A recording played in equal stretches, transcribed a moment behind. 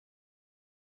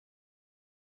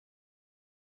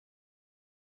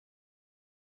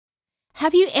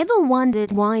Have you ever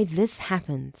wondered why this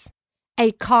happens?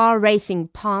 A car racing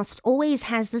past always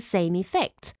has the same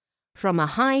effect, from a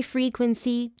high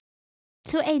frequency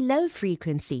to a low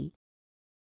frequency.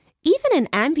 Even an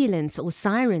ambulance or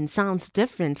siren sounds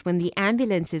different when the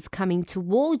ambulance is coming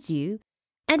towards you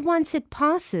and once it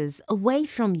passes away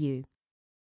from you.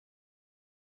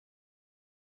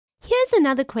 Here's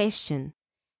another question.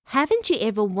 Haven't you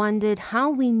ever wondered how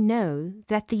we know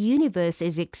that the universe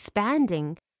is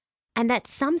expanding and that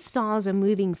some stars are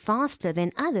moving faster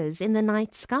than others in the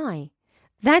night sky?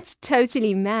 That's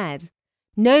totally mad.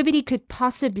 Nobody could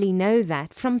possibly know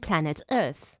that from planet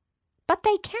Earth. But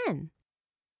they can.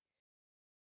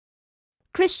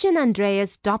 Christian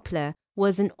Andreas Doppler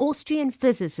was an Austrian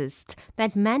physicist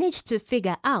that managed to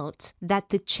figure out that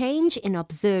the change in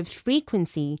observed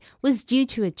frequency was due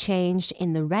to a change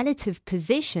in the relative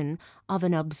position of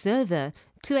an observer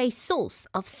to a source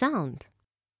of sound.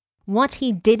 What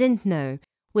he didn't know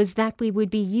was that we would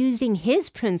be using his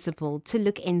principle to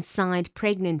look inside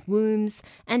pregnant wombs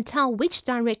and tell which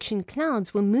direction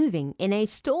clouds were moving in a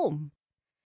storm.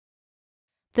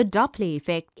 The Doppler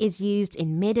effect is used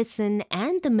in medicine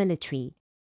and the military.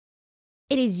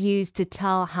 It is used to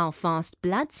tell how fast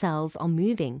blood cells are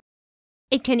moving.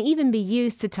 It can even be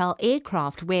used to tell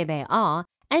aircraft where they are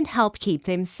and help keep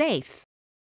them safe.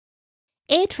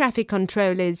 Air traffic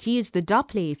controllers use the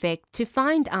Doppler effect to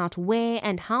find out where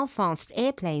and how fast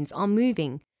airplanes are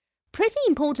moving. Pretty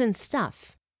important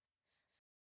stuff.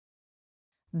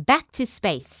 Back to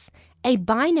space. A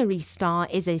binary star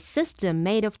is a system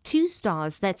made of two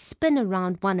stars that spin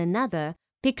around one another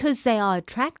because they are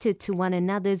attracted to one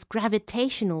another's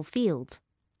gravitational field.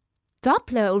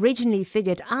 Doppler originally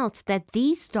figured out that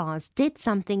these stars did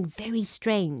something very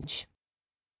strange.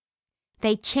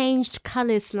 They changed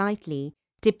color slightly,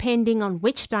 depending on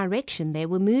which direction they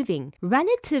were moving,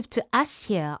 relative to us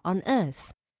here on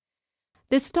Earth.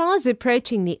 The stars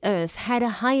approaching the Earth had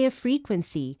a higher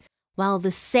frequency, while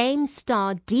the same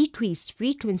star decreased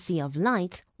frequency of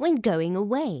light when going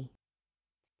away.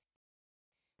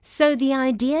 So the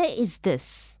idea is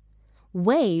this.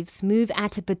 Waves move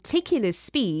at a particular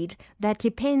speed that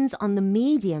depends on the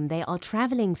medium they are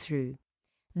traveling through.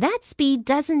 That speed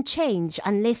doesn't change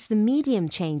unless the medium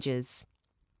changes.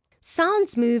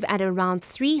 Sounds move at around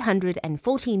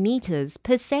 340 meters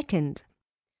per second.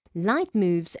 Light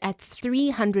moves at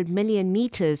 300 million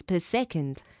meters per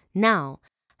second. Now,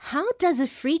 how does a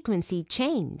frequency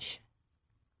change?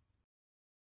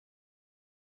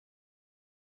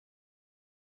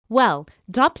 Well,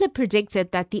 Doppler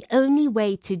predicted that the only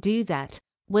way to do that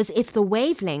was if the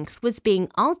wavelength was being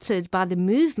altered by the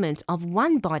movement of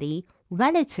one body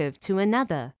relative to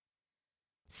another.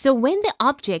 So when the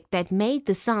object that made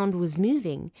the sound was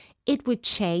moving, it would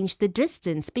change the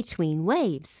distance between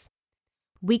waves.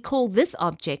 We call this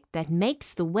object that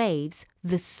makes the waves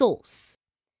the source.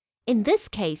 In this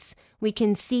case, we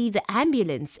can see the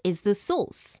ambulance is the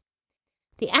source.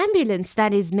 The ambulance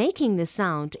that is making the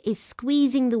sound is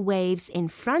squeezing the waves in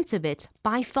front of it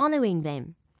by following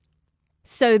them.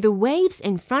 So the waves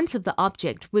in front of the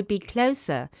object would be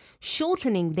closer,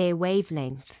 shortening their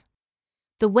wavelength.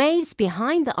 The waves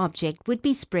behind the object would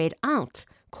be spread out,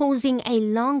 causing a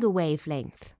longer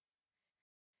wavelength.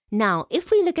 Now, if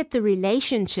we look at the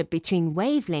relationship between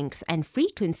wavelength and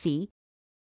frequency,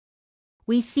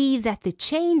 we see that the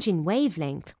change in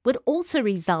wavelength would also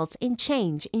result in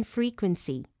change in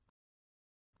frequency.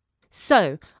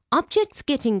 So, objects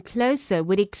getting closer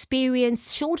would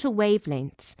experience shorter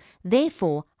wavelengths,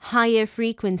 therefore higher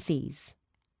frequencies.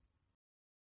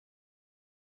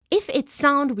 If it's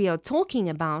sound we are talking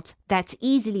about that's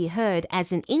easily heard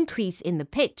as an increase in the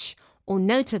pitch or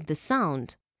note of the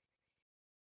sound,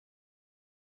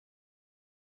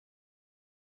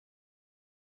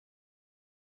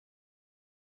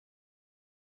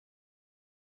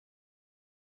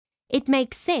 it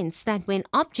makes sense that when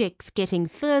objects getting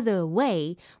further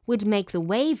away would make the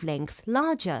wavelength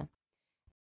larger.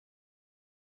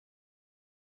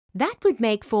 That would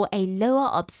make for a lower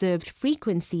observed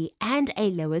frequency and a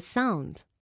lower sound.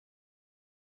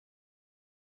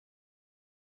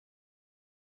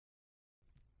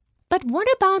 But what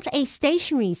about a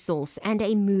stationary source and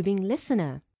a moving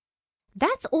listener?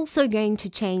 That's also going to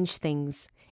change things.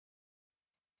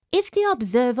 If the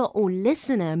observer or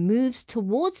listener moves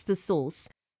towards the source,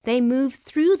 they move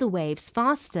through the waves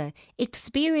faster,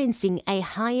 experiencing a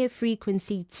higher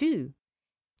frequency too.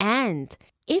 And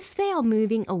if they are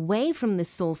moving away from the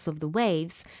source of the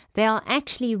waves, they are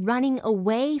actually running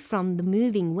away from the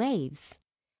moving waves.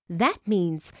 That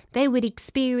means they would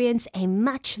experience a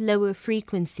much lower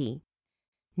frequency.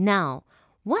 Now,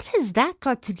 What has that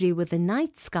got to do with the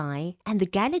night sky and the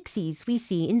galaxies we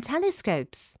see in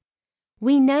telescopes?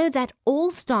 We know that all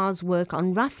stars work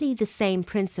on roughly the same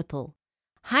principle.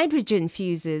 Hydrogen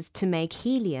fuses to make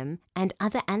helium and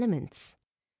other elements.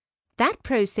 That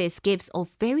process gives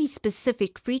off very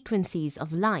specific frequencies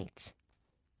of light.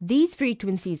 These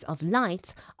frequencies of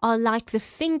light are like the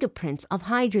fingerprint of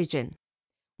hydrogen.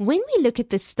 When we look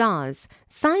at the stars,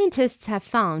 scientists have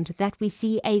found that we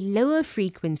see a lower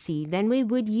frequency than we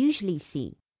would usually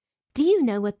see. Do you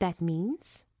know what that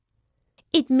means?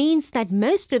 It means that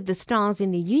most of the stars in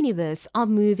the universe are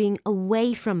moving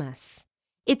away from us.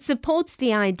 It supports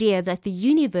the idea that the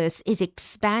universe is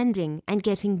expanding and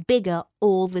getting bigger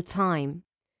all the time.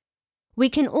 We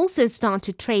can also start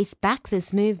to trace back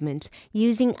this movement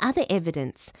using other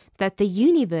evidence that the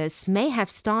universe may have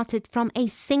started from a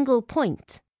single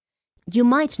point. You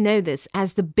might know this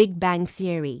as the Big Bang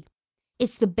Theory.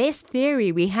 It's the best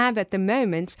theory we have at the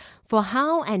moment for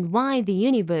how and why the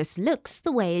universe looks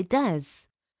the way it does.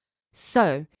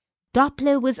 So,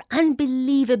 Doppler was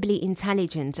unbelievably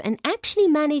intelligent and actually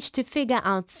managed to figure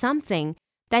out something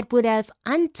that would have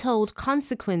untold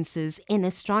consequences in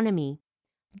astronomy.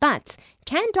 But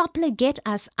can Doppler get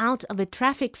us out of a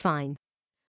traffic fine?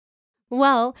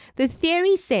 Well, the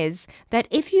theory says that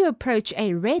if you approach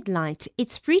a red light,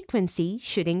 its frequency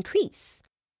should increase.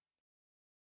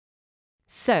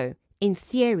 So, in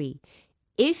theory,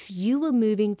 if you were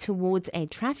moving towards a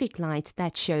traffic light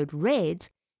that showed red,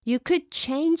 you could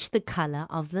change the color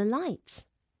of the light.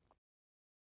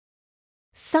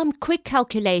 Some quick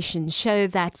calculations show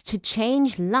that to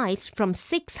change light from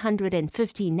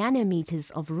 650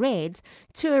 nanometers of red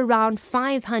to around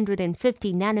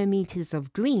 550 nanometers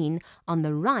of green on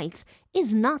the right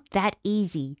is not that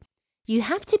easy. You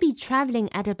have to be traveling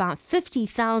at about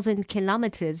 50,000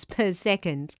 kilometers per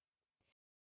second.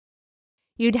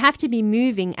 You'd have to be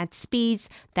moving at speeds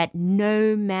that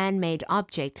no man-made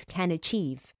object can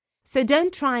achieve. So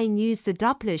don't try and use the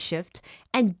Doppler shift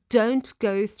and don't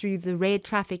go through the red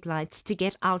traffic lights to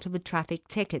get out of a traffic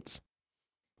ticket.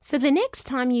 So the next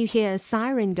time you hear a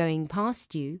siren going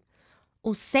past you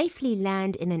or safely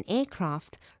land in an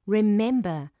aircraft,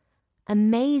 remember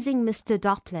amazing Mr.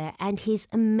 Doppler and his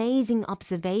amazing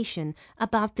observation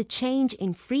about the change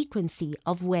in frequency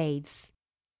of waves.